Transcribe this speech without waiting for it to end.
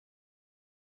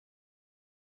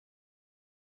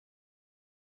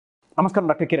నమస్కారం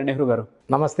డాక్టర్ కిరణ్ నెహ్రూ గారు.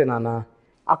 నమస్తే నాన్న.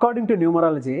 అకార్డింగ్ టు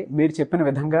న్యూమరాలజీ మీరు చెప్పిన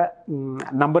విధంగా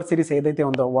నంబర్ సిరీస్ ఏదైతే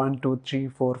ఉందో 1, 2, 3,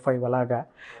 4, 5 అలాగా.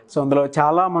 సో అందులో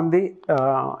చాలామంది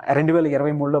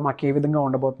 2023లో మాకు ఏ విధంగా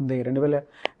ఉండబోతుంది,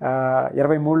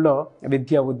 2023లో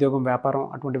విద్య, ఉద్యోగం, వ్యాపారం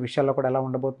అటువంటి విషయాల్లో కూడా ఎలా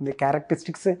ఉండబోతుంది,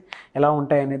 క్యారెక్టరిస్టిక్స్ ఎలా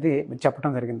ఉంటాయి అనేది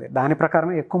చెప్పడం జరిగింది. దాని ప్రకారం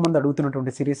ఎక్కువ మంది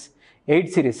అడుగుతున్నటువంటి సిరీస్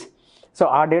 8 సిరీస్. సో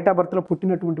ఆ డేట్ ఆఫ్ బర్త్లో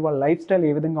పుట్టినటువంటి వాళ్ళ లైఫ్ స్టైల్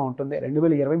ఏ విధంగా ఉంటుంది,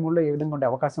 2023లో ఏ విధంగా ఉండే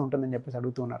అవకాశం ఉంటుందని చెప్పేసి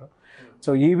అడుగుతున్నారు. సో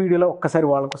ఈ వీడియోలో ఒక్కసారి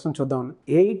వాళ్ళ కోసం చూద్దాం.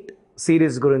 8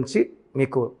 సిరీస్ గురించి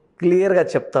మీకు క్లియర్గా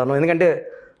చెప్తాను. ఎందుకంటే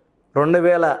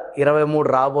 2023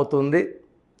 రాబోతుంది.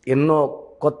 ఎన్నో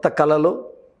కొత్త కళలు,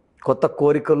 కొత్త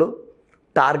కోరికలు,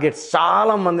 టార్గెట్స్.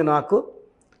 చాలామంది నాకు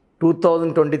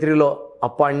 2023లో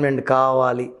అపాయింట్మెంట్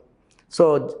కావాలి, సో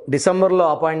డిసెంబర్లో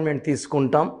అపాయింట్మెంట్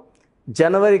తీసుకుంటాం,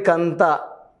 జనవరికి అంతా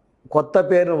కొత్త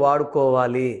పేరును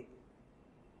వాడుకోవాలి,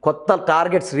 కొత్త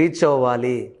టార్గెట్స్ రీచ్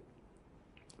అవ్వాలి.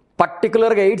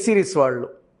 పర్టికులర్గా 8 సిరీస్ వాళ్ళు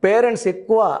పేరెంట్స్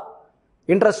ఎక్కువ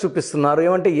ఇంట్రెస్ట్ చూపిస్తున్నారు.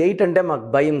 ఏమంటే 8 అంటే మాకు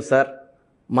భయం సార్,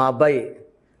 మా అబ్బాయి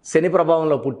శని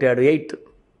ప్రభావంలో పుట్టాడు, 8,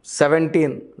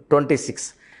 17, 26.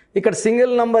 ఇక్కడ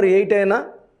సింగిల్ నంబర్ 8 అయినా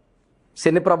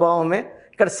శని ప్రభావమే.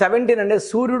 ఇక్కడ 17 అంటే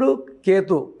సూర్యుడు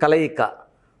కేతు కలయిక,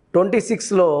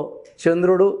 26లో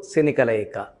చంద్రుడు శని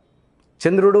కలయిక,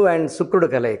 చంద్రుడు అండ్ శుక్రుడు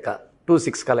కలయిక,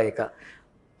 2-6 కలయిక.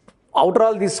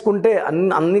 అవుటరాల్ తీసుకుంటే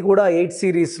అన్నీ కూడా 8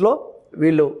 సిరీస్లో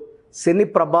వీళ్ళు శని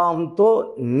ప్రభావంతో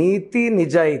నీతి,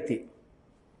 నిజాయితీ,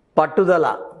 పట్టుదల,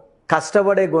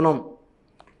 కష్టపడే గుణం.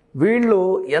 వీళ్ళు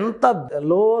ఎంత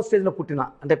లో స్టేజ్లో పుట్టినా,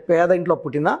 అంటే పేద ఇంట్లో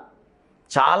పుట్టినా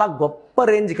చాలా గొప్ప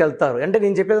రేంజ్కి వెళ్తారు. అంటే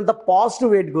నేను చెప్పేదంతా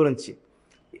పాజిటివ్ వెయిట్ గురించి,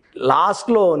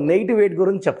 లాస్ట్లో నెగిటివ్ వెయిట్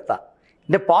గురించి చెప్తా.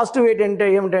 అంటే పాజిటివ్ వెయిట్ అంటే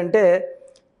ఏమిటంటే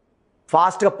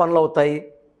ఫాస్ట్గా పనులు అవుతాయి,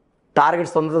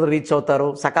 టార్గెట్స్ తొందరగా రీచ్ అవుతారు,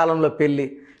 సకాలంలో పెళ్ళి.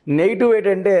 నెగిటివ్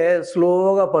ఏంటంటే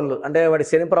స్లోగా పనులు, అంటే వాడి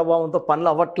శని ప్రభావంతో పనులు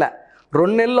అవ్వట్లే.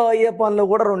 2 నెలల్లో అయ్యే పనులు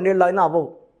కూడా 2 ఏళ్ళు అయినా అవ్వవు,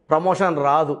 ప్రమోషన్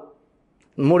రాదు.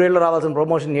 3 ఏళ్ళు రావాల్సిన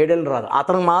ప్రమోషన్ 7 ఏళ్ళు రాదు,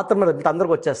 అతనికి మాత్రమే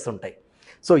అందరికి వచ్చేస్తుంటాయి.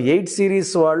 సో 8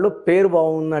 సిరీస్ వాళ్ళు పేరు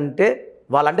బాగుందంటే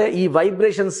వాళ్ళంటే ఈ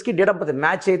వైబ్రేషన్స్కి డేట్ ఆఫ్ బర్త్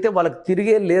మ్యాచ్ అయితే వాళ్ళకి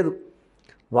తిరిగే లేదు.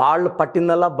 వాళ్ళు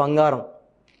పట్టిందల్లా బంగారం.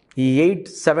 ఈ 8,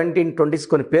 17, 20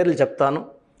 కొన్ని పేర్లు చెప్తాను.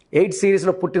 8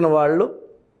 సిరీస్లో పుట్టిన వాళ్ళు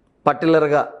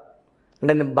పర్టికులర్గా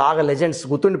అంటే నేను బాగా లెజెండ్స్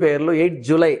గుర్తుండి పేర్లు. 8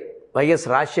 జూలై వైఎస్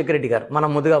రాజశేఖర రెడ్డి గారు, మన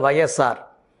ముందుగా వైఎస్ఆర్.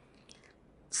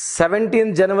 17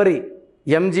 జనవరి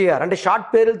ఎంజీఆర్. అంటే షార్ట్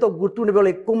పేర్లతో గుర్తుండే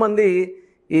వాళ్ళు ఎక్కువ మంది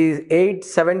ఈ 8,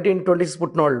 17, 26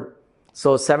 పుట్టిన వాళ్ళు. సో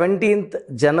 17th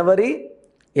జనవరి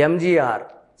ఎంజీఆర్,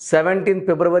 17th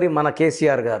ఫిబ్రవరి మన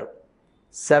కేసీఆర్ గారు,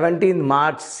 17th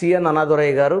మార్చ్ సిఎన్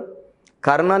అన్నాదురయ్య గారు.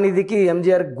 కరుణానిధికి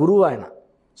ఎంజీఆర్ గురువు ఆయన.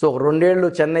 సో 2 ఏళ్ళు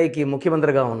చెన్నైకి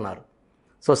ముఖ్యమంత్రిగా ఉన్నారు.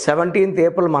 సో 17th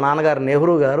ఏప్రిల్ మా నాన్నగారు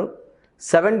నెహ్రూ గారు.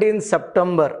 17th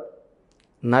సెప్టెంబర్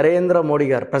నరేంద్ర మోడీ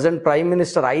గారు, ప్రజెంట్ ప్రైమ్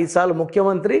మినిస్టర్, 5 సార్లు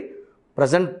ముఖ్యమంత్రి,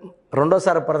 ప్రజెంట్ 2వ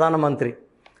సారి ప్రధానమంత్రి.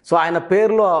 సో ఆయన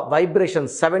పేరులో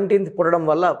వైబ్రేషన్స్ 17th పుట్టడం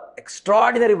వల్ల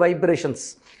ఎక్స్ట్రాడినరీ వైబ్రేషన్స్,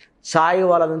 ఛాయ్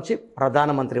వాళ్ళ నుంచి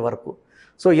ప్రధానమంత్రి వరకు.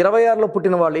 సో 26లో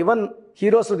పుట్టిన వాళ్ళు, ఈవెన్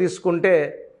హీరోస్ తీసుకుంటే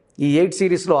ఈ 8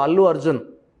 సిరీస్లో అల్లు అర్జున్,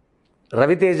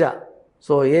 రవితేజ.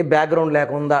 సో ఏ బ్యాక్గ్రౌండ్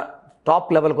లేకుండా టాప్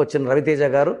లెవెల్కి వచ్చిన రవితేజ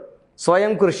గారు.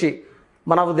 స్వయం కృషి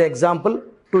one of the example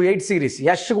to 8 series.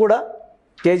 Yash కూడా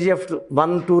కేజీఎఫ్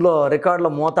 1, 2లో రికార్డుల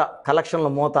మోత, కలెక్షన్ల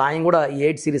మోత, ఆయన కూడా ఈ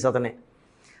 8 సిరీస్ అతనే.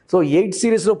 సో 8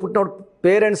 సిరీస్లో పుట్టిన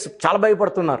పేరెంట్స్ చాలా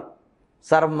భయపడుతున్నారు.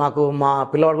 సార్ మాకు మా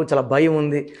పిల్లవాడికి చాలా భయం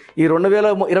ఉంది, ఈ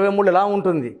 2023 ఎలా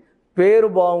ఉంటుంది? పేరు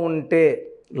బాగుంటే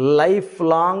life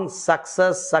long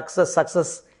success success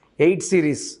success. 8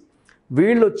 series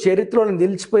వీళ్ళు చరిత్రలో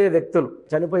నిలిచిపోయే వ్యక్తులు.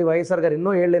 చనిపోయి వైఎస్ఆర్ గారు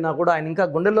ఎన్నో ఏళ్ళైనా కూడా ఆయన ఇంకా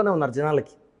గుండెల్లోనే ఉన్నారు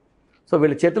జనాలకి. సో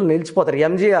వీళ్ళ చేతులు నిలిచిపోతారు.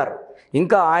 ఎంజీఆర్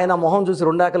ఇంకా ఆయన మొహం చూసి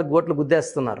 2 ఆకలి గోట్లు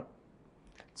గుద్దేస్తున్నారు.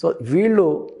 సో వీళ్ళు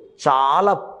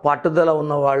చాలా పట్టుదల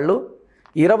ఉన్నవాళ్ళు.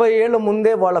 20 ఏళ్ళ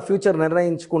ముందే వాళ్ళ ఫ్యూచర్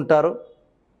నిర్ణయించుకుంటారు.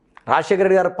 రాజశేఖర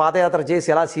రెడ్డి గారు పాదయాత్ర చేసి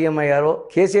ఎలా సీఎం అయ్యారో,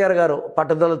 కేసీఆర్ గారు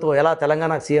పట్టుదలతో ఎలా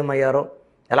తెలంగాణకు సీఎం అయ్యారో,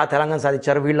 ఎలా తెలంగాణ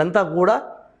సాధించారో, వీళ్ళంతా కూడా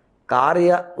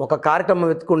ఒక కార్యక్రమం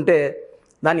ఎత్తుకుంటే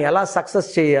దాన్ని ఎలా సక్సెస్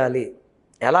చేయాలి,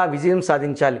 ఎలా విజయం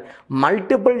సాధించాలి,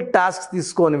 మల్టిపుల్ టాస్క్స్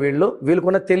తీసుకొని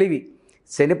వీళ్ళకున్న తెలివి,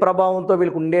 శని ప్రభావంతో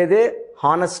వీళ్ళకు ఉండేదే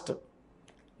హానెస్ట్,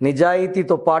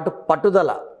 నిజాయితీతో పాటు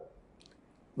పట్టుదల.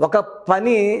 ఒక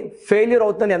పని ఫెయిల్యూర్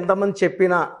అవుతుందని ఎంతమంది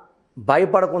చెప్పినా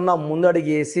భయపడకుండా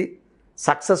ముందడుగేసి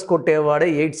సక్సెస్ కొట్టేవాడే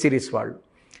 8 సిరీస్ వాళ్ళు.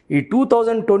 ఈ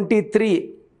 2023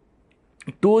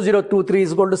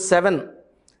 7,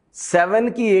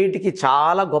 7కి 8కి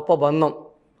చాలా గొప్ప బంధం.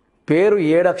 పేరు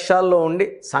 7 అక్షరాల్లో ఉండి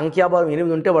సంఖ్యాబలం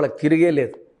 8 ఉంటే వాళ్ళకి తిరిగే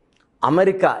లేదు.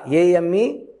 అమెరికా,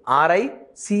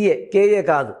 AMERICA, KA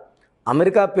కాదు,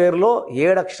 అమెరికా పేరులో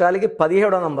 7 అక్షరాలకి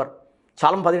 17వ నంబర్.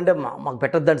 చాలా 10 అంటే మాకు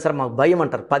పెట్టద్దండి సార్, మాకు భయం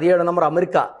అంటారు. 17వ నంబర్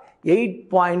అమెరికా, 8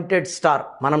 పాయింటెడ్ స్టార్.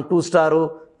 మనం 2 స్టారు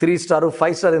 3 స్టారు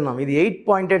 5 స్టార్ విన్నాం, ఇది 8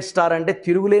 పాయింటెడ్ స్టార్ అంటే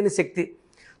తిరుగులేని శక్తి.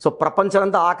 సో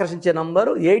ప్రపంచానంతా ఆకర్షించే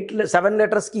number 7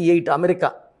 లెటర్స్కి 8. America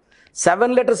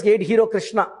 7 లెటర్స్కి 8. Hero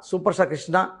Krishna, super star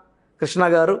Krishna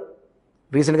గారు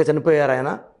రీసెంట్గా చనిపోయారు ఆయన.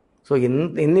 సో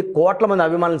ఎన్ని కోట్ల మంది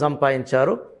అభిమానులు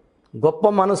సంపాదించారు, గొప్ప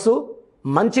మనసు,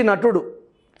 మంచి నటుడు.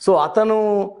 సో అతను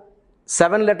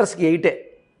 7 లెటర్స్కి 8.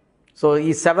 సో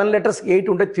ఈ 7 లెటర్స్కి 8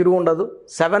 ఉంటే తిరుగు ఉండదు.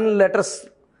 7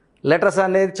 లెటర్స్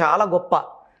అనేది చాలా గొప్ప.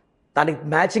 దానికి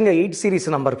మ్యాచింగ్గా 8 సిరీస్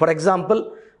నెంబర్. ఫర్ ఎగ్జాంపుల్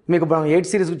మీకు మనం 8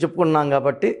 సిరీస్ చెప్పుకున్నాం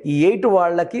కాబట్టి ఈ 8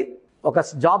 వాళ్ళకి ఒక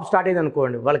జాబ్ స్టార్ట్ అయింది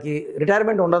అనుకోండి, వాళ్ళకి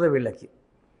రిటైర్మెంట్ ఉండదు వీళ్ళకి.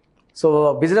 సో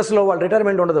బిజినెస్లో వాళ్ళు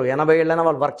రిటైర్మెంట్ ఉండదు. 80 ఏళ్ళైనా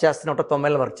వాళ్ళు వర్క్ చేస్తున్నట్టు 90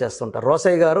 ఏళ్ళు వర్క్ చేస్తుంటారు.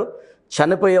 రోసయ్య గారు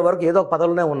చనిపోయే వరకు ఏదో ఒక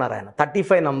పదవిలోనే ఉన్నారు ఆయన.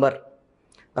 35 నంబర్.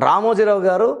 రామోజీరావు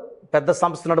గారు పెద్ద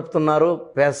సంస్థ నడుపుతున్నారు,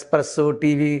 press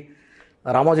TV,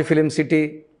 Ramoji film city,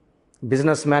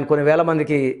 business man, కొన్ని వేల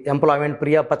మందికి ఎంప్లాయ్మెంట్,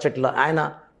 ప్రియా పచ్చట్ల, ఆయన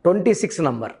 26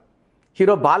 నంబర్.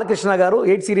 హీరో బాలకృష్ణ గారు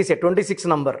 8 సిరీసే, 26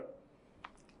 నంబర్.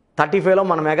 35లో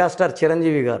మన మెగాస్టార్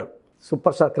చిరంజీవి గారు,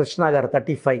 సూపర్ స్టార్ కృష్ణ గారు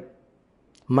 35,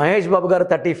 మహేష్ బాబు గారు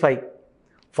 35,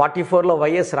 44లో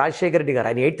వైఎస్ రాజశేఖర రెడ్డి గారు,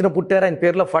 ఆయన 8న పుట్టారు, ఆయన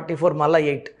పేరులో 44 మళ్ళీ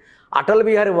 8. అటల్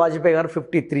బిహారీ వాజ్పేయి గారు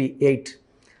 53, 8.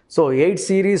 సో 8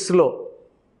 సిరీస్లో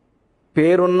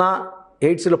పేరున్న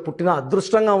 8లో పుట్టిన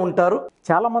అదృష్టంగా ఉంటారు.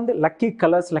 చాలామంది lucky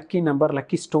colours, lucky number,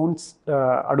 lucky stones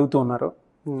అడుగుతూ ఉన్నారు.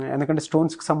 ఎందుకంటే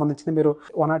స్టోన్స్కి సంబంధించింది మీరు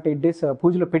 108 డేస్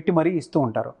పూజలో పెట్టి మరీ ఇస్తూ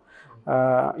ఉంటారు.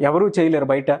 ఎవరూ చేయలేరు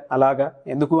బయట అలాగా.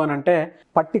 ఎందుకు అని అంటే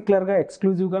పర్టికులర్గా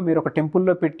ఎక్స్క్లూజివ్గా మీరు ఒక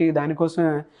టెంపుల్లో పెట్టి దానికోసం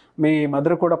మీ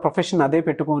మదర్ కూడా ప్రొఫెషన్ అదే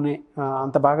పెట్టుకొని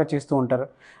అంత బాగా చేస్తూ ఉంటారు.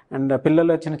 అండ్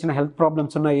పిల్లలు చిన్న చిన్న హెల్త్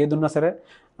ప్రాబ్లమ్స్ ఉన్నా ఏదున్నా సరే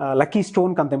లక్కీ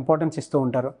స్టోన్కి అంత ఇంపార్టెన్స్ ఇస్తూ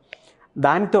ఉంటారు.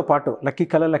 దానితో పాటు lucky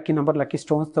colour, lucky number, lucky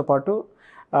స్టోన్స్తో పాటు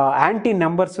anti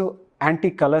numbers, anti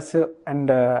colours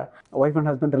and wife and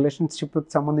husband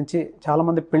రిలేషన్షిప్కి సంబంధించి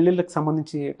చాలామంది పెళ్ళిళ్ళకి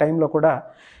సంబంధించి టైంలో కూడా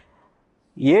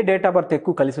ఏ డేట్ ఆఫ్ బర్త్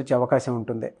ఎక్కువ కలిసి వచ్చే అవకాశం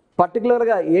ఉంటుంది?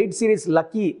 పర్టికులర్గా 8 సిరీస్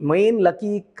మెయిన్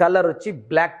లక్కీ కలర్ వచ్చి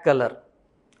black colour,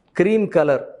 cream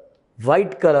colour,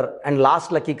 white colour and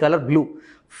last lucky colour blue.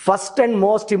 First and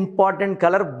most important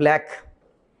colour black.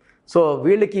 So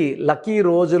వీళ్ళకి లక్కీ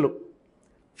రోజులు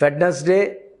వెడ్నెస్డే,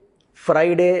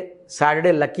 ఫ్రైడే,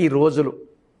 సాటర్డే లక్కీ రోజులు.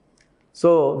 సో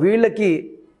వీళ్ళకి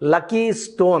lucky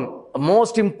stone,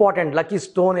 most important lucky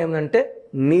stone ఏంటంటే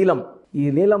నీలం. ఈ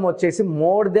నీలం వచ్చేసి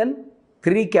more than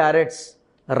 3 carrots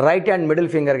right hand middle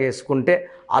ఫింగర్కి వేసుకుంటే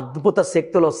అద్భుత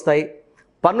శక్తులు వస్తాయి.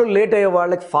 పనులు లేట్ అయ్యే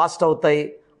వాళ్ళకి ఫాస్ట్ అవుతాయి,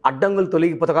 అడ్డంకులు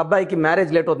తొలగిపోతాయి. ఒక అబ్బాయికి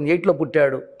మ్యారేజ్ లేట్ అవుతుంది, 8లో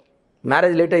పుట్టాడు,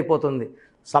 మ్యారేజ్ లేట్ అయిపోతుంది,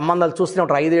 సంబంధాలు చూస్తూనే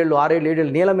ఉంటారు, 5 ఏళ్ళు 6 ఏళ్ళు 7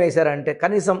 ఏళ్ళు. నీలం వేశారంటే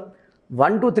కనీసం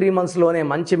 1 to 3 monthsలోనే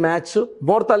మంచి మ్యాచ్.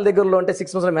 ముహూర్తాల దగ్గరలో అంటే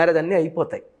 6 monthsలో మ్యారేజ్ అన్నీ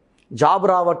అయిపోతాయి. జాబ్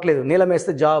రావట్లేదు, నీలం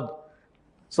వేస్తే జాబ్.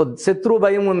 సో శత్రువు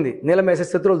భయం ఉంది, నీలం వేస్తే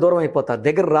శత్రువులు దూరం అయిపోతారు,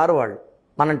 దగ్గర రారు వాళ్ళు,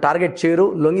 మనం టార్గెట్ చేయరు,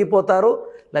 లొంగిపోతారు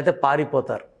లేకపోతే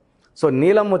పారిపోతారు. సో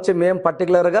నీలం వచ్చి మేము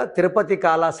పర్టికులర్గా తిరుపతి,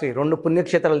 కాళాశ్రీ 2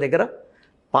 పుణ్యక్షేత్రాల దగ్గర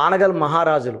పానగల్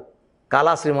మహారాజులు,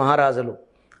 కాళాశ్రీ మహారాజులు,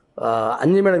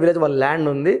 అంజిమేడ విలేజ్ వాళ్ళ ల్యాండ్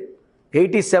ఉంది.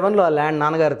 87లో ఆ ల్యాండ్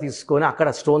నాన్నగారు తీసుకొని అక్కడ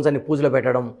స్టోన్స్ అన్ని పూజలో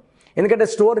పెట్టడం. ఎందుకంటే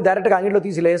స్టోర్ డైరెక్ట్గా అంగిట్లో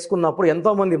తీసి వేసుకున్నప్పుడు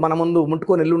ఎంతోమంది మన ముందు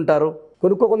ముట్టుకొని వెళ్ళుంటారు,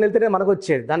 కొనుక్కోకొని వెళ్తేనే మనకు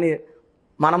వచ్చేది. దాన్ని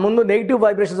మన ముందు నెగిటివ్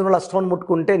వైబ్రేషన్స్ వల్ల స్టోన్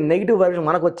ముట్టుకుంటే నెగిటివ్ వైబ్రేషన్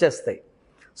మనకు వచ్చేస్తాయి.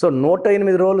 సో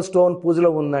 108 రోజులు స్టోన్ పూజలో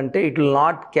ఉందంటే it will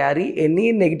not carry any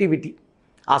negativity.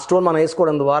 ఆ స్టోన్ మనం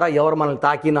వేసుకోవడం ద్వారా ఎవరు మనల్ని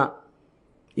తాకినా,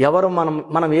 ఎవరు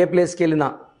మనం ఏ ప్లేస్కి వెళ్ళినా,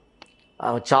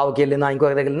 చావుకి వెళ్ళినా,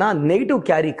 ఇంకొక దగ్గర వెళ్ళినా నెగిటివ్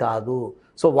క్యారీ కాదు.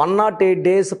 సో 108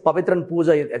 days పవిత్ర పూజ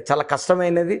చాలా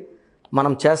కష్టమైనది.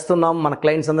 మనం చేస్తున్నాం, మన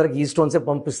క్లయింట్స్ అందరికీ ఈ స్టోన్సే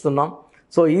పంపిస్తున్నాం.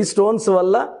 సో ఈ స్టోన్స్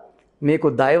వల్ల మీకు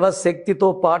దైవ శక్తితో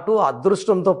పాటు,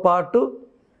 అదృష్టంతో పాటు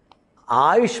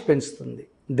ఆయుష్ పెంచుతుంది,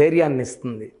 ధైర్యాన్ని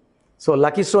ఇస్తుంది. So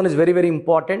lucky stone is very very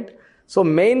important. So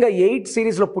మెయిన్గా 8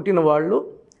 సిరీస్లో పుట్టిన వాళ్ళు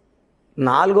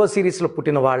 4వ సిరీస్లో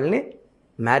పుట్టిన వాళ్ళని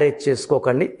మ్యారేజ్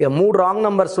చేసుకోకండి. 3 రాంగ్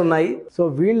నంబర్స్ ఉన్నాయి. సో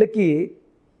వీళ్ళకి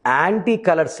యాంటీ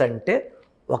కలర్స్ అంటే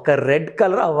ఒక రెడ్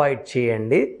కలర్ అవాయిడ్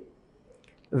చేయండి.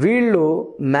 వీళ్ళు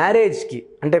మ్యారేజ్కి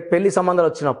అంటే పెళ్లి సంబంధాలు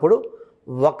వచ్చినప్పుడు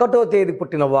 1వ తేదీ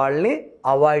పుట్టిన వాళ్ళని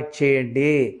అవాయిడ్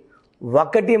చేయండి.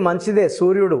 1 మంచిదే,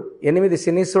 సూర్యుడు, 8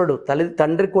 శనీశ్వరుడు,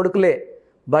 తండ్రి కొడుకులే,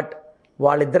 బట్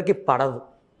వాళ్ళిద్దరికి పడదు.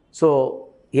 సో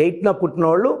 8న పుట్టిన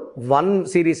వాళ్ళు 1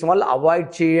 సిరీస్ వాళ్ళు అవాయిడ్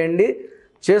చేయండి.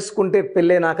 చేసుకుంటే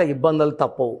పెళ్ళైనాక ఇబ్బందులు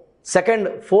తప్పవు. సెకండ్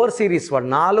 4 సిరీస్ వాళ్ళు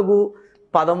 4,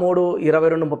 13,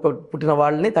 22, 30 పుట్టిన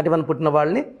వాళ్ళని, 31 పుట్టిన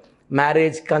వాళ్ళని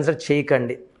మ్యారేజ్ కన్సిడర్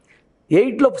చేయకండి.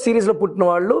 8లో సిరీస్లో పుట్టిన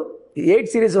వాళ్ళు 8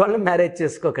 సిరీస్ వాళ్ళని మ్యారేజ్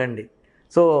చేసుకోకండి.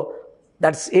 So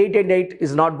that's 8 and 8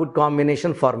 is not good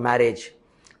combination for marriage.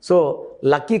 So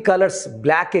lucky colours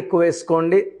black ఎక్కువ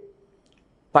వేసుకోండి.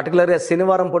 పర్టికులర్గా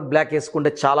శనివారం పూట బ్లాక్ వేసుకుంటే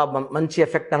చాలా మంచి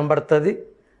ఎఫెక్ట్ కనబడుతుంది.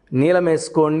 నీలం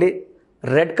వేసుకోండి.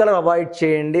 రెడ్ కలర్ అవాయిడ్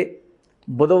చేయండి.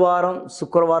 బుధవారం,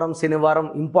 శుక్రవారం, శనివారం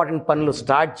ఇంపార్టెంట్ పనులు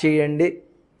స్టార్ట్ చేయండి.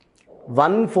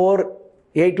 1, 4,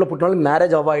 8లో పుట్టిన వాళ్ళు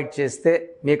మ్యారేజ్ అవాయిడ్ చేస్తే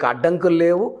మీకు అడ్డంకులు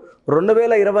లేవు.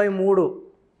 2023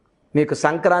 మీకు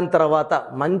సంక్రాంతి తర్వాత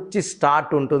మంచి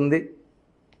స్టార్ట్ ఉంటుంది.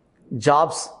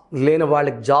 జాబ్స్ లేని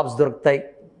వాళ్ళకి జాబ్స్ దొరుకుతాయి.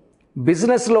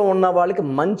 బిజినెస్లో ఉన్న వాళ్ళకి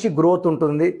మంచి గ్రోత్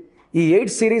ఉంటుంది. ఈ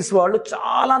 8 సిరీస్ వాళ్ళు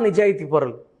చాలా నిజాయితీ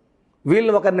పరులు.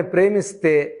 వీళ్ళు ఒకరిని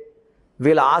ప్రేమిస్తే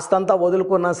వీళ్ళ ఆస్తి అంతా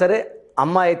వదులుకున్నా సరే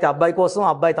అమ్మాయి అయితే అబ్బాయి కోసం,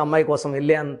 అబ్బాయి అయితే అమ్మాయి కోసం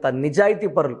వెళ్ళే అంత నిజాయితీ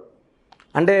పరులు.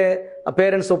 అంటే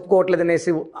పేరెంట్స్ ఒప్పుకోవట్లేదు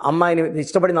అనేసి అమ్మాయిని,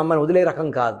 ఇష్టపడిన అమ్మాయిని వదిలే రకం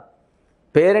కాదు.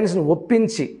 పేరెంట్స్ని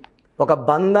ఒప్పించి ఒక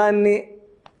బంధాన్ని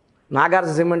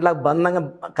నాగార్జున సిమెంట్లా బంధంగా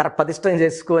ప్రతిష్టం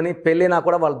చేసుకొని పెళ్ళినా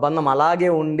కూడా వాళ్ళ బంధం అలాగే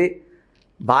ఉండి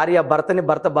భార్య భర్తని,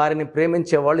 భర్త భార్యని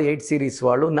ప్రేమించేవాళ్ళు 8 సిరీస్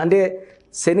వాళ్ళు. అంటే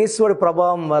శనీశ్వరుడి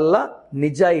ప్రభావం వల్ల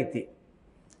నిజాయితీ,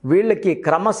 వీళ్ళకి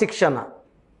క్రమశిక్షణ,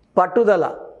 పట్టుదల,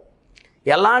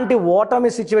 ఎలాంటి ఓటమి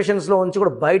సిచ్యువేషన్స్లో ఉంచి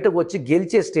కూడా బయటకు వచ్చి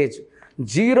గెలిచే స్టేజ్,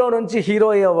 0 నుంచి హీరో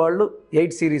అయ్యేవాళ్ళు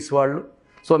 8 సిరీస్ వాళ్ళు.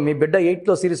 సో మీ బిడ్డ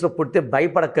 8లో సిరీస్లో పుడితే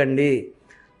భయపడకండి.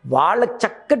 వాళ్ళకి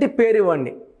చక్కటి పేరు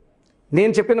ఇవ్వండి.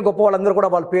 నేను చెప్పిన గొప్ప వాళ్ళందరూ కూడా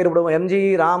వాళ్ళ పేరు ఇప్పుడు ఎంజీ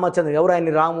రామచంద్ర, ఎవరు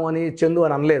ఆయన్ని రాము అని చందు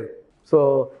అని అనలేదు. సో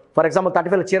ఫర్ ఎగ్జాంపుల్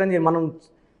 35 చిరంజీవి, మనం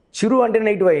చిరు అంటే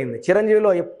నెగిటివ్ అయ్యింది, చిరంజీవిలో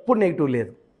ఎప్పుడు నెగిటివ్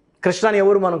లేదు. కృష్ణని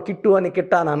ఎవరు మనం కిట్టు అని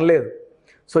కిట్ట అని అనలేదు.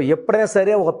 సో ఎప్పుడైనా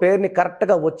సరే ఒక పేరుని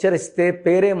కరెక్ట్గా ఉచ్చరిస్తే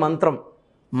పేరే మంత్రం.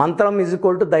 మంత్రం ఈజ్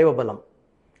ఈక్వల్ టు దైవబలం.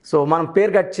 సో మనం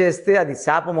పేరు కట్ చేస్తే అది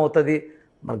శాపం అవుతుంది,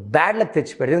 మనకు బ్యాడ్ లక్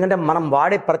తెచ్చిపెడుతుంది. ఎందుకంటే మనం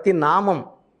వాడే ప్రతి నామం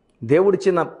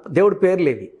దేవుడి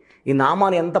పేర్లేవి. ఈ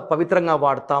నామాన్ని ఎంత పవిత్రంగా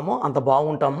వాడతామో అంత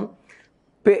బాగుంటాము.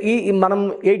 ఈ మనం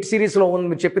 8 సిరీస్లో ఉంది,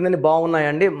 మీరు చెప్పిందని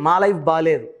బాగున్నాయండి, మా లైఫ్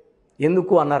బాగాలేదు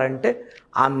ఎందుకు అన్నారంటే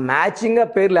ఆ మ్యాచింగ్గా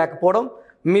పేరు లేకపోవడం.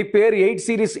 మీ పేరు 8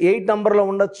 సిరీస్ 8 నెంబర్లో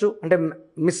ఉండొచ్చు, అంటే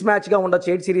మిస్ మ్యాచ్గా ఉండొచ్చు.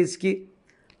 8 సిరీస్కి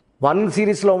 1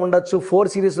 సిరీస్లో ఉండొచ్చు,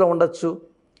 4 సిరీస్లో ఉండొచ్చు.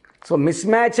 సో మిస్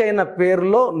మ్యాచ్ అయిన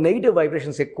పేరులో నెగిటివ్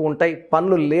వైబ్రేషన్స్ ఎక్కువ ఉంటాయి,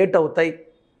 పనులు లేట్ అవుతాయి,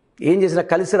 ఏం చేసినా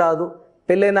కలిసి రాదు,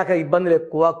 పెళ్ళైనాక ఇబ్బందులు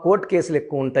ఎక్కువ, కోర్టు కేసులు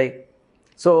ఎక్కువ ఉంటాయి.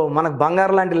 సో మనకు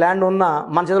బంగారం లాంటి ల్యాండ్ ఉన్నా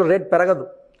మన చేతిలో రేట్ పెరగదు.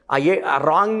 ఆ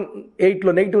రాంగ్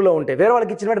 8లో నెగిటివ్లో ఉంటే వేరే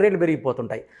వాళ్ళకి ఇచ్చిన రేట్లు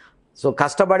పెరిగిపోతుంటాయి. సో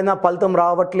కష్టపడినా ఫలితం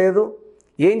రావట్లేదు,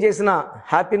 ఏం చేసినా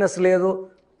హ్యాపీనెస్ లేదు,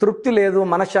 తృప్తి లేదు,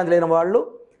 మనశ్శాంతి లేని వాళ్ళు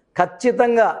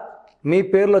ఖచ్చితంగా మీ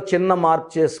పేరులో చిన్న మార్పు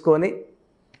చేసుకొని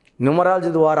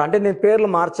న్యూమరాలజీ ద్వారా, అంటే నేను పేర్లు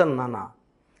మార్చాను నాన్న,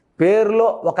 పేరులో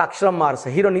ఒక అక్షరం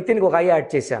మార్చాను. హీరో నితిన్కి ఒక ఐ యాడ్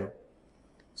చేశాను.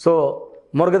 సో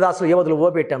మురుగదాసులు యువతులు ఓ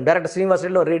పెట్టాం. డైరెక్టర్ శ్రీనివాస్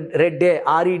రెడ్డిలో రెడ్ ఏ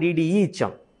REDDE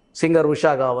ఇచ్చాం. సింగర్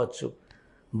ఉషా కావచ్చు,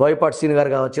 బోయపాటి సీన్ గారు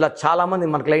కావచ్చు, ఇలా చాలామంది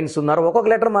మన క్లయింట్స్ ఉన్నారు. ఒక్కొక్క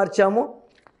లెటర్ మార్చాము.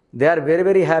 They are very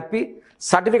very happy.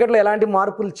 సర్టిఫికెట్లో ఎలాంటి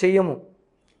మార్పులు చేయము.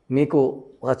 మీకు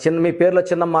ఒక మీ పేరులో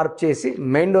చిన్న మార్పు చేసి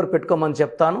మెయిన్ డోర్ పెట్టుకోమని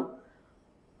చెప్తాను.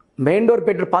 మెయిన్ డోర్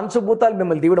పెట్టిన పంచభూతాలు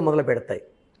మిమ్మల్ని దీవడం మొదలు పెడతాయి.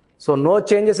 So no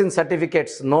changes in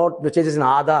certificates, no changes in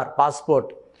Aadhaar, passport.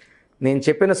 నేను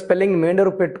చెప్పిన స్పెల్లింగ్ మెయిన్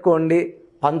డోర్ పెట్టుకోండి,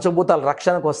 పంచభూతాలు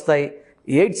రక్షణకు వస్తాయి.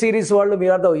 8 సిరీస్ వాళ్ళు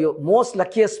మీరు are the most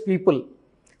luckiest people.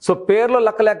 So పేరులో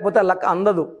లక్క లేకపోతే లక్క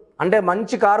అందదు. అంటే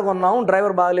మంచి కారు కొన్నాము,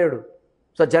 డ్రైవర్ బాగలేడు,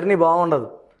 సో జర్నీ బాగుండదు.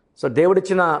 సో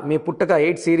దేవుడిచ్చిన మీ పుట్టక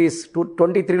 8 సిరీస్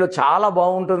 23లో చాలా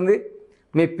బాగుంటుంది.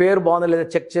 మీ పేరు బాగుందో లేదో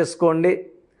చెక్ చేసుకోండి.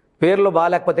 పేరులో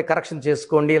బాగాలేకపోతే కరెక్షన్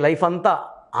చేసుకోండి. లైఫ్ అంతా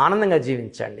ఆనందంగా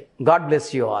జీవించండి. గాడ్ బ్లెస్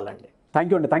యూ ఆల్ అండి. థ్యాంక్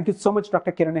యూ అండి. Thank you so much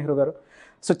doctor Kiran Nehru గారు.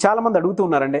 సో చాలామంది అడుగుతూ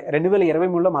ఉన్నారండి,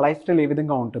 2023లో మా లైఫ్ స్టైల్ ఏ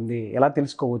విధంగా ఉంటుంది, ఎలా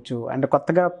తెలుసుకోవచ్చు? అండ్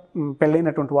కొత్తగా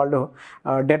పెళ్ళైనటువంటి వాళ్ళు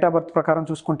డేట్ ఆఫ్ బర్త్ ప్రకారం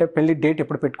చూసుకుంటే పెళ్లి డేట్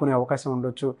ఎప్పుడు పెట్టుకునే అవకాశం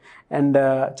ఉండొచ్చు. అండ్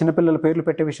చిన్నపిల్లల పేర్లు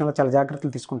పెట్టే విషయంలో చాలా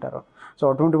జాగ్రత్తలు తీసుకుంటారు. సో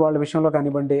అటువంటి వాళ్ళ విషయంలో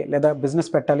కానివ్వండి, లేదా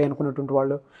బిజినెస్ పెట్టాలి అనుకున్నటువంటి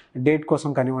వాళ్ళు డేట్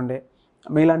కోసం కానివ్వండి,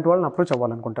 మీలాంటి వాళ్ళని అప్రోచ్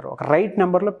అవ్వాలనుకుంటారు. ఒక రైట్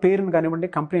నెంబర్లో పేరుని కానివ్వండి,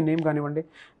 కంపెనీ నేమ్ కానివ్వండి,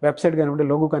 వెబ్సైట్ కానివ్వండి,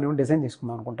 లోగో కానివ్వండి డిజైన్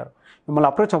చేసుకుందాం అనుకుంటారు. మిమ్మల్ని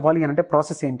అప్రోచ్ అవ్వాలి అని అంటే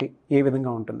ప్రాసెస్ ఏంటి, ఏ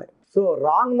విధంగా ఉంటుంది? సో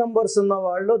రాంగ్ నంబర్స్ ఉన్న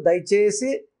వాళ్ళు దయచేసి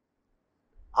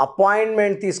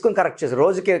అపాయింట్మెంట్ తీసుకుని కరెక్ట్ చేసి,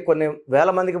 రోజుకి కొన్ని వేల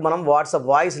మందికి మనం వాట్సాప్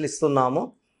వాయిస్లు ఇస్తున్నాము.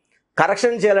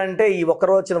 కరెక్షన్ చేయాలంటే ఈ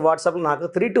ఒక్కరోజు వచ్చిన వాట్సాప్లో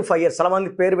నాకు 3 to 5 years చాలా మంది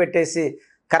పేరు పెట్టేసి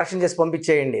కరెక్షన్ చేసి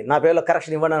పంపించేయండి, నా పేరులో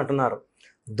కరెక్షన్ ఇవ్వండి అంటున్నారు.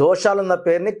 దోషాలున్న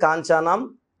పేరుని కాంచానం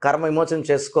కర్మ విమోచన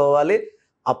చేసుకోవాలి.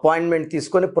 అపాయింట్మెంట్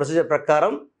తీసుకొని ప్రొసీజర్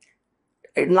ప్రకారం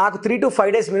నాకు 3 to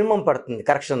 5 days మినిమం పడుతుంది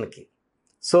కరెక్షన్కి.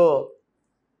 సో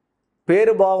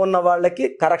పేరు బాగున్న వాళ్ళకి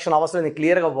కరెక్షన్ అవసరం, నేను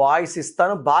క్లియర్గా వాయిస్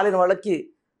ఇస్తాను. బాలేని వాళ్ళకి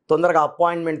తొందరగా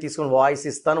అపాయింట్మెంట్ తీసుకొని వాయిస్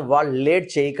ఇస్తాను. వాళ్ళు లేట్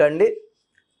చేయకండి.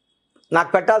 నాకు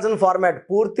పెట్టాల్సిన ఫార్మాట్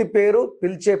పూర్తి పేరు,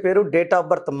 పిలిచే పేరు, డేట్ ఆఫ్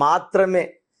బర్త్ మాత్రమే.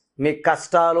 మీ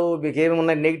కష్టాలు మీకు ఏమి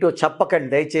ఉన్నాయి నెగిటివ్ చెప్పకండి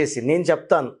దయచేసి. నేను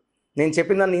చెప్తాను, నేను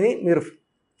చెప్పినదాన్ని మీరు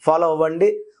ఫాలో అవ్వండి.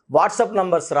 వాట్సాప్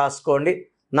నంబర్స్ రాసుకోండి.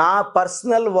 నా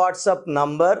personal WhatsApp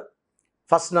number,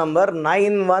 first number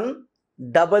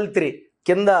 9133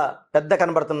 కింద పెద్ద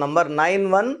కనబడుతున్న number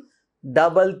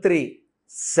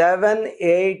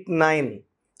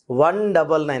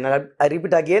 9133789199. I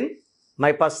repeat again,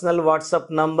 my personal WhatsApp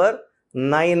number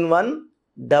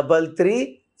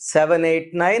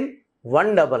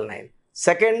 9133789199.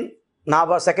 Second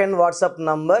WhatsApp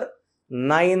number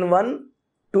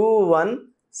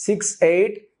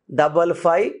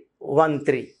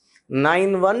 9121685513.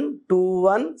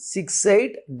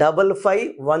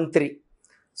 9121685513.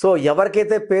 So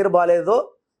ఎవరికైతే పేరు బాగాలేదో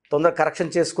తొందరగా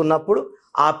కరెక్షన్ చేసుకున్నప్పుడు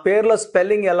ఆ పేరులో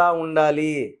స్పెల్లింగ్ ఎలా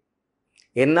ఉండాలి,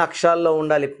 ఎన్ని అక్షరాల్లో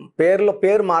ఉండాలి,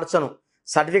 పేరు మార్చను,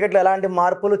 సర్టిఫికెట్లో ఎలాంటి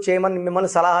మార్పులు చేయమని మిమ్మల్ని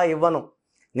సలహా ఇవ్వను.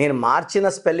 నేను మార్చిన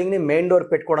స్పెల్లింగ్ని మెయిన్ డోర్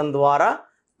పెట్టుకోవడం ద్వారా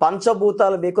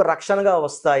పంచభూతాలు మీకు రక్షణగా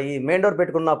వస్తాయి. మెయిన్ డోర్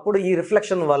పెట్టుకున్నప్పుడు ఈ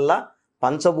రిఫ్లెక్షన్ వల్ల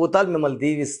పంచభూతాలు మిమ్మల్ని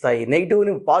దీవిస్తాయి,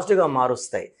 నెగిటివ్ని పాజిటివ్గా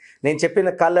మారుస్తాయి. నేను చెప్పిన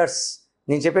కలర్స్,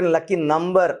 నేను చెప్పిన లక్కీ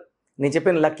నంబర్, నేను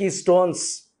చెప్పిన lucky stones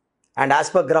and as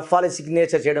per graphology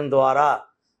signature చేయడం ద్వారా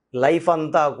లైఫ్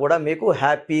అంతా కూడా మీకు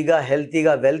హ్యాపీగా,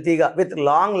 హెల్తీగా, వెల్తీగా విత్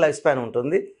లాంగ్ లైఫ్ స్పాన్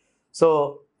ఉంటుంది. సో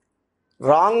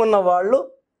రాంగ్ ఉన్న వాళ్ళు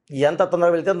ఎంత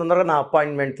తొందరగా వెళ్తే తొందరగా నా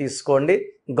అపాయింట్మెంట్ తీసుకోండి.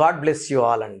 గాడ్ బ్లెస్ యూ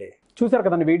ఆల్ అండి. చూసారు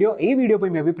కదండి వీడియో. ఈ వీడియోపై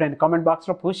మీ అభిప్రాయాన్ని కామెంట్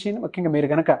బాక్స్లో పోస్ట్ చేయండి. ముఖ్యంగా మీరు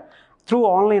కనుక త్రూ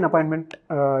ఆన్లైన్ అపాయింట్మెంట్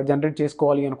జనరేట్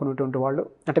చేసుకోవాలి అనుకునేటువంటి వాళ్ళు,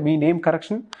 అంటే మీ నేమ్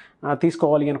కరెక్షన్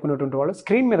తీసుకోవాలి అనుకునేటువంటి వాళ్ళు,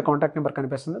 స్క్రీన్ మీద కాంటాక్ట్ నెంబర్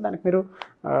కనిపిస్తుంది, దానికి మీరు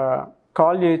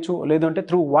కాల్ చేయొచ్చు, లేదంటే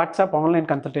త్రూ వాట్సాప్ ఆన్లైన్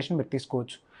కన్సల్టేషన్ మీరు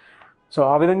తీసుకోవచ్చు. సో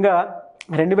ఆ విధంగా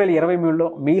 2023లో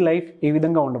మీ లైఫ్ ఏ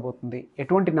విధంగా ఉండబోతుంది,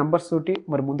 ఎటువంటి నెంబర్స్ తోటి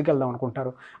మరి ముందుకెళ్దాం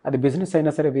అనుకుంటారు, అది బిజినెస్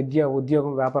అయినా సరే, విద్య,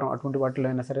 ఉద్యోగం, వ్యాపారం అటువంటి వాటిలో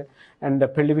అయినా సరే, అండ్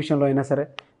పెళ్లి విషయంలో అయినా సరే,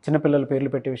 చిన్నపిల్లల పేర్లు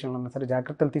పెట్టే విషయంలో అయినా సరే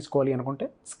జాగ్రత్తలు తీసుకోవాలి అనుకుంటే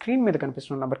స్క్రీన్ మీద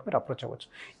కనిపిస్తున్న నెంబర్కి మీరు అప్రోచ్ అవ్వచ్చు.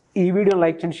 ఈ వీడియోని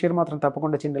లైక్ చేయండి, షేర్ మాత్రం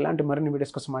తప్పకుండా చేయండి. ఇలాంటి మరిన్ని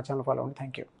వీడియోస్ కోసం మా ఛానల్ ఫాలో అవ్వండి.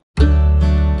 Thank you.